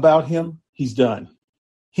up about him. He's done.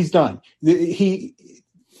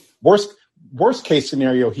 Worst case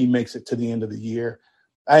scenario, he makes it to the end of the year.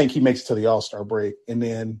 I think he makes it to the All-Star break, and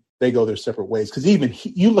then they go their separate ways. Because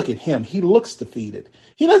you look at him, he looks defeated.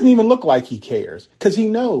 He doesn't even look like he cares because he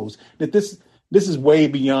knows that this is way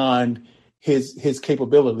beyond his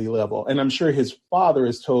capability level. And I'm sure his father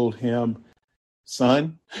has told him,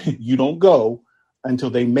 son, you don't go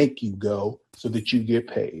until they make you go so that you get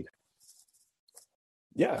paid.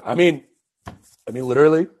 Yeah, I mean,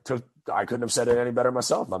 literally, I couldn't have said it any better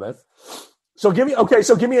myself, my man. So give me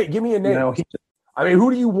a name.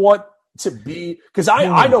 Who do you want to be? Because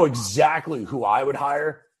I know exactly who I would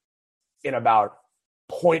hire in about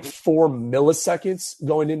 0.4 milliseconds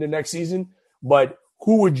going into next season. But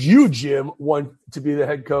who would you, Jim, want to be the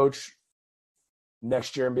head coach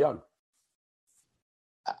next year and beyond?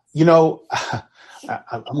 I'm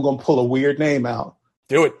going to pull a weird name out.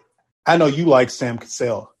 Do it. I know you like Sam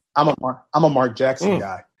Cassell. I'm a Mark Jackson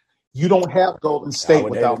guy. You don't have Golden State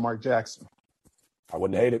without Mark Jackson. I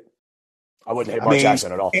wouldn't hate it. I wouldn't hate Mark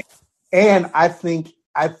Jackson at all. And I think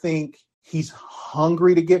he's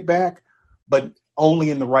hungry to get back, but only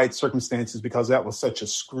in the right circumstances because that was such a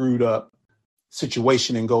screwed up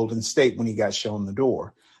situation in Golden State when he got shown the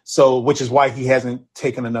door. So, which is why he hasn't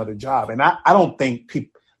taken another job. And I don't think a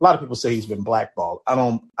lot of people say he's been blackballed. I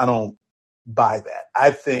don't buy that.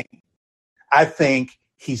 I think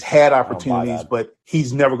he's had opportunities, but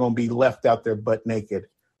he's never going to be left out there butt naked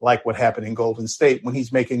like what happened in Golden State when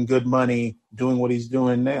he's making good money doing what he's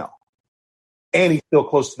doing now. And he's still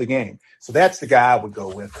close to the game. So that's the guy I would go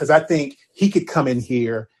with because I think he could come in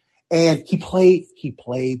here and he played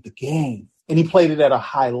the game and he played it at a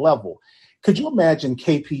high level. Could you imagine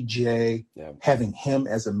KPJ having him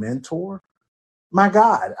as a mentor? My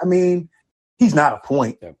God. I mean, he's not a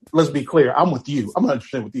point. Yeah. Let's be clear. I'm with you. I'm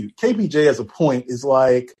 100% with you. KPJ as a point is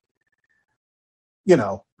like,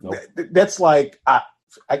 nope. That's like,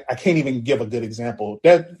 I can't even give a good example.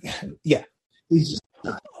 He's just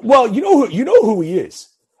not. Well, you know who he is.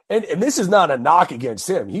 And this is not a knock against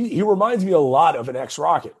him. He reminds me a lot of an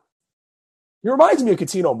ex-Rocket. He reminds me of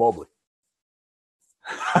Cuttino Mobley.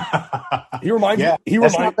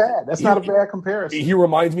 That's not bad. That's not a bad comparison. He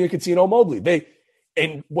reminds me of Cuttino Mobley.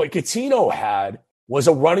 And what Cuttino had was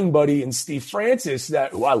a running buddy in Steve Francis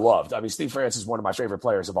who I loved. I mean, Steve Francis is one of my favorite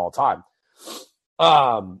players of all time.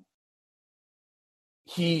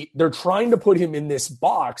 They're trying to put him in this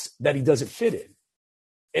box that he doesn't fit in.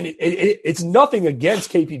 And it's nothing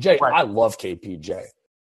against KPJ. Right. I love KPJ.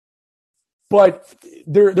 But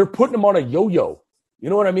they're putting him on a yo-yo. You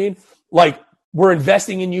know what I mean? Like, we're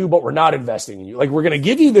investing in you, but we're not investing in you. Like, we're going to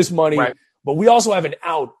give you this money, right, but we also have an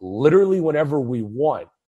out literally whenever we want.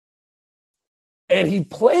 And he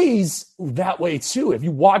plays that way too. If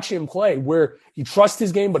you watch him play, where he trusts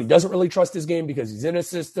his game, but he doesn't really trust his game because he's in a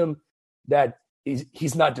system that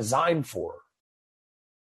he's not designed for.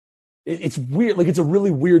 It's weird. Like, it's a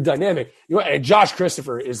really weird dynamic. And Josh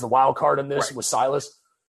Christopher is the wild card in this with Silas.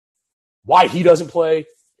 Why he doesn't play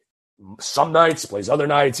some nights, he plays other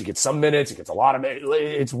nights, he gets some minutes, he gets a lot of minutes.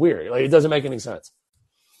 It's weird. Like, it doesn't make any sense.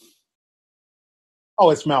 Oh,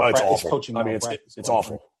 it's malpractice. It's coaching malpractice. It's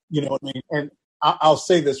awful. You know what I mean? And I'll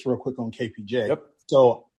say this real quick on KPJ. Yep.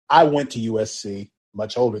 So I went to USC,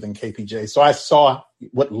 much older than KPJ. So I saw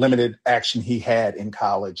what limited action he had in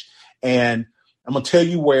college. And I'm going to tell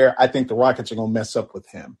you where I think the Rockets are going to mess up with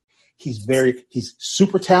him. He's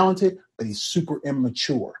super talented, but he's super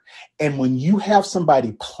immature. And when you have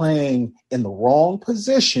somebody playing in the wrong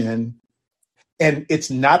position and it's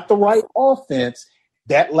not the right offense,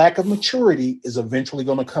 that lack of maturity is eventually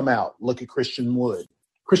going to come out. Look at Christian Wood.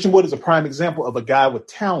 Christian Wood is a prime example of a guy with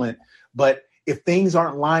talent, but if things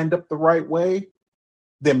aren't lined up the right way,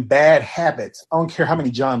 then bad habits, I don't care how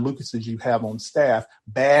many John Lucases you have on staff,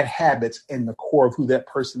 bad habits in the core of who that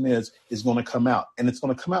person is going to come out. And it's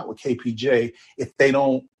going to come out with KPJ if they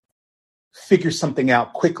don't figure something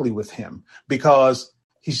out quickly with him, because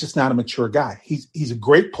he's just not a mature guy. He's a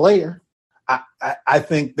great player. I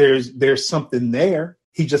think there's something there.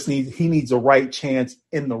 He needs a right chance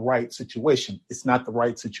in the right situation. It's not the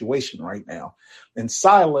right situation right now. And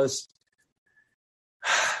Silas,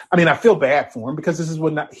 I mean, I feel bad for him because this is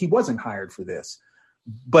he wasn't hired for this.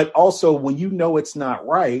 But also, when you know it's not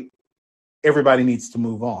right, everybody needs to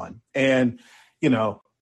move on. And,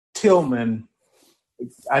 Tillman,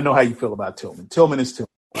 I know how you feel about Tillman. Tillman is Tillman,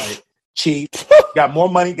 right? Cheap, got more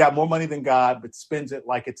money than God, but spends it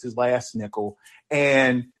like it's his last nickel.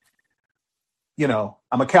 And,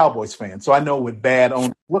 I'm a Cowboys fan, so I know what bad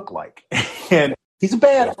owners look like. And he's a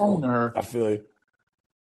bad owner. I feel you.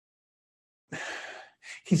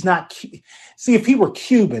 He's not. See, if he were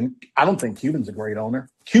Cuban, I don't think Cuban's a great owner.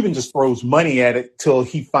 Cuban just throws money at it till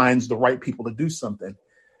he finds the right people to do something.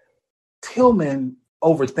 Tillman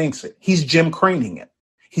overthinks it. He's Jim Craning it.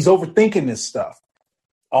 He's overthinking this stuff.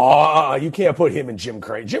 Oh, you can't put him in Jim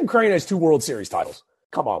Crane. Jim Crane has 2 World Series titles.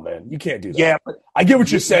 Come on, man. You can't do that. Yeah, but I get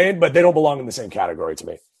what you're saying, but they don't belong in the same category to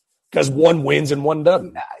me because one wins and one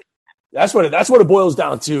doesn't. That's what it boils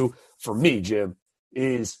down to for me, Jim,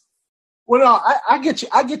 is. Well, no, I get you.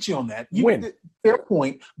 I get you on that. Win. Fair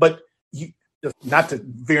point, but not to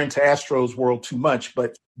veer into Astros world too much,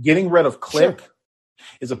 but getting rid of Click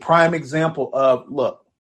is a prime example of, look,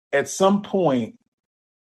 at some point,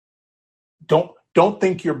 don't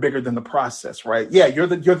think you're bigger than the process, right? Yeah, you're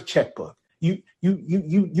the checkbook. You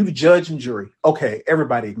the judge and jury. Okay,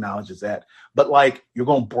 everybody acknowledges that. But like, you're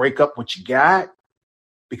gonna break up what you got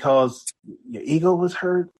because your ego was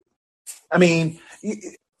hurt. I mean,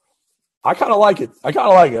 I kind of like it. I ain't gonna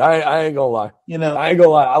lie. I ain't gonna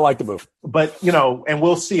lie. I like the move. But and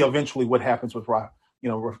we'll see eventually what happens with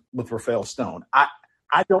with Rafael Stone. I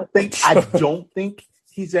don't think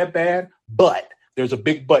he's that bad, but there's a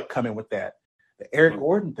big but coming with that. The Eric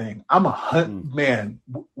Gordon thing, I'm man.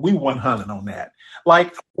 We 100 on that.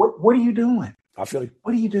 Like, what are you doing? I feel you.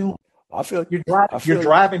 What are you doing? I feel you. You're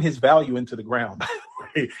driving his value into the ground.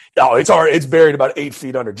 No, it's already, it's buried about 8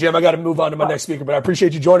 feet under. Jim, I got to move on to my next speaker, but I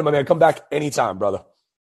appreciate you joining, my man. Come back anytime, brother.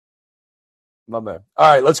 My man.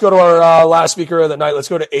 All right, let's go to our last speaker of the night. Let's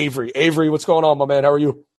go to Avery. Avery, what's going on, my man? How are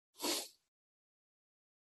you?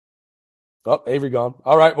 Oh, Avery gone.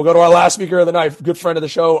 All right, we'll go to our last speaker of the night. Good friend of the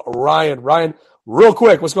show, Ryan. Ryan, real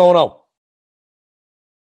quick, what's going on?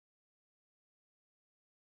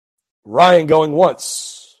 Ryan going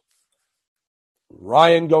once.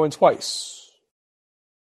 Ryan going twice.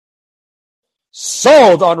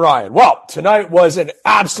 Sold on Ryan. Well, tonight was an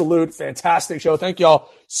absolute fantastic show. Thank y'all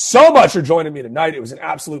so much for joining me tonight. It was an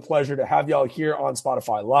absolute pleasure to have y'all here on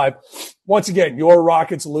Spotify Live. Once again, your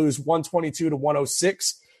Rockets lose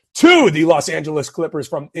 122-106 to the Los Angeles Clippers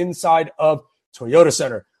from inside of Toyota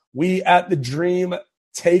Center. We at the Dream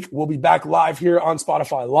Take will be back live here on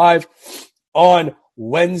Spotify Live on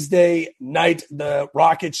Wednesday night. The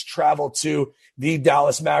Rockets travel to the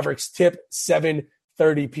Dallas Mavericks. Tip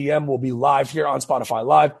 7:30 p.m. will be live here on Spotify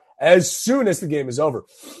Live as soon as the game is over.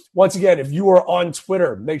 Once again, if you are on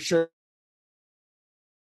Twitter, make sure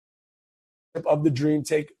of the Dream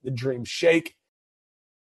Take, the Dream Shake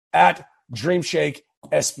at Dream Shake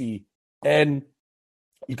SBN.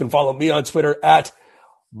 You can follow me on Twitter at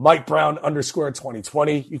Mike Brown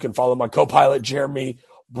 _2020. You can follow my co-pilot Jeremy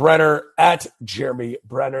Brenner at Jeremy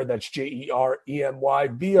Brenner. That's JeremyBrenner.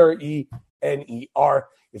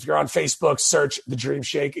 If you're on Facebook, search The Dream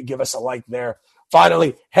Shake and give us a like there.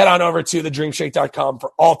 Finally, head on over to thedreamshake.com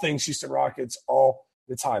for all things Houston Rockets all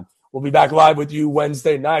the time. We'll be back live with you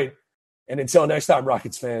Wednesday night. And until next time,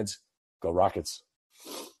 Rockets fans, go Rockets.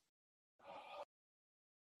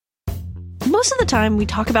 Most of the time, we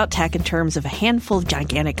talk about tech in terms of a handful of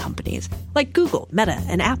gigantic companies like Google, Meta,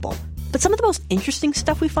 and Apple. But some of the most interesting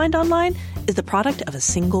stuff we find online is the product of a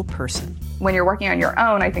single person. When you're working on your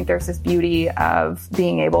own, I think there's this beauty of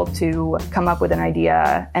being able to come up with an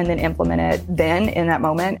idea and then implement it then in that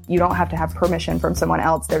moment. You don't have to have permission from someone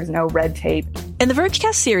else. There's no red tape. In the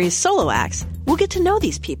Vergecast series Solo Acts, we'll get to know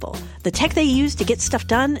these people, the tech they use to get stuff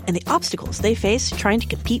done, and the obstacles they face trying to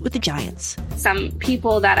compete with the giants. Some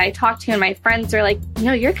people that I talk to and my friends are like,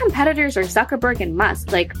 your competitors are Zuckerberg and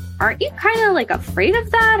Musk. Like, aren't you kind of like afraid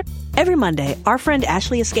of that? Every Monday, our friend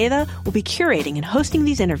Ashley Esqueda will be curating and hosting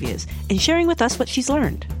these interviews and sharing with us what she's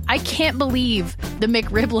learned. I can't believe the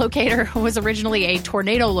McRib locator was originally a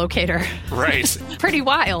tornado locator. Right. Pretty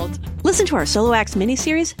wild. Listen to our Solo Acts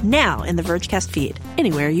miniseries now in the Vergecast feed,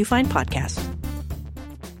 anywhere you find podcasts.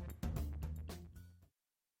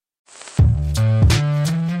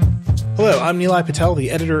 Hello, I'm Nilay Patel, the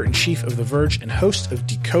editor-in-chief of The Verge and host of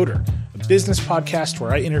Decoder, a business podcast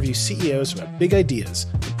where I interview CEOs about big ideas,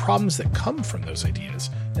 the problems that come from those ideas,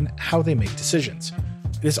 and how they make decisions.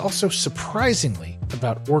 It is also surprisingly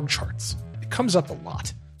about org charts. It comes up a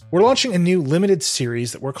lot. We're launching a new limited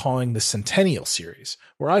series that we're calling the Centennial Series,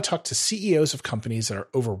 where I talk to CEOs of companies that are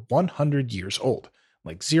over 100 years old,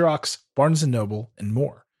 like Xerox, Barnes & Noble, and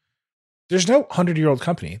more. There's no 100-year-old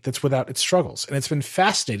company that's without its struggles, and it's been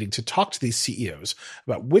fascinating to talk to these CEOs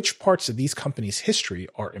about which parts of these companies' history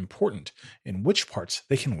are important and which parts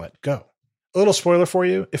they can let go. A little spoiler for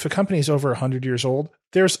you, if a company is over 100 years old,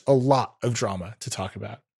 there's a lot of drama to talk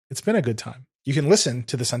about. It's been a good time. You can listen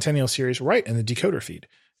to the Centennial Series right in the Decoder feed.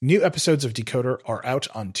 New episodes of Decoder are out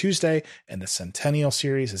on Tuesday, and the Centennial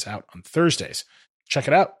Series is out on Thursdays. Check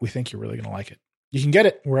it out. We think you're really going to like it. You can get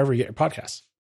it wherever you get your podcasts.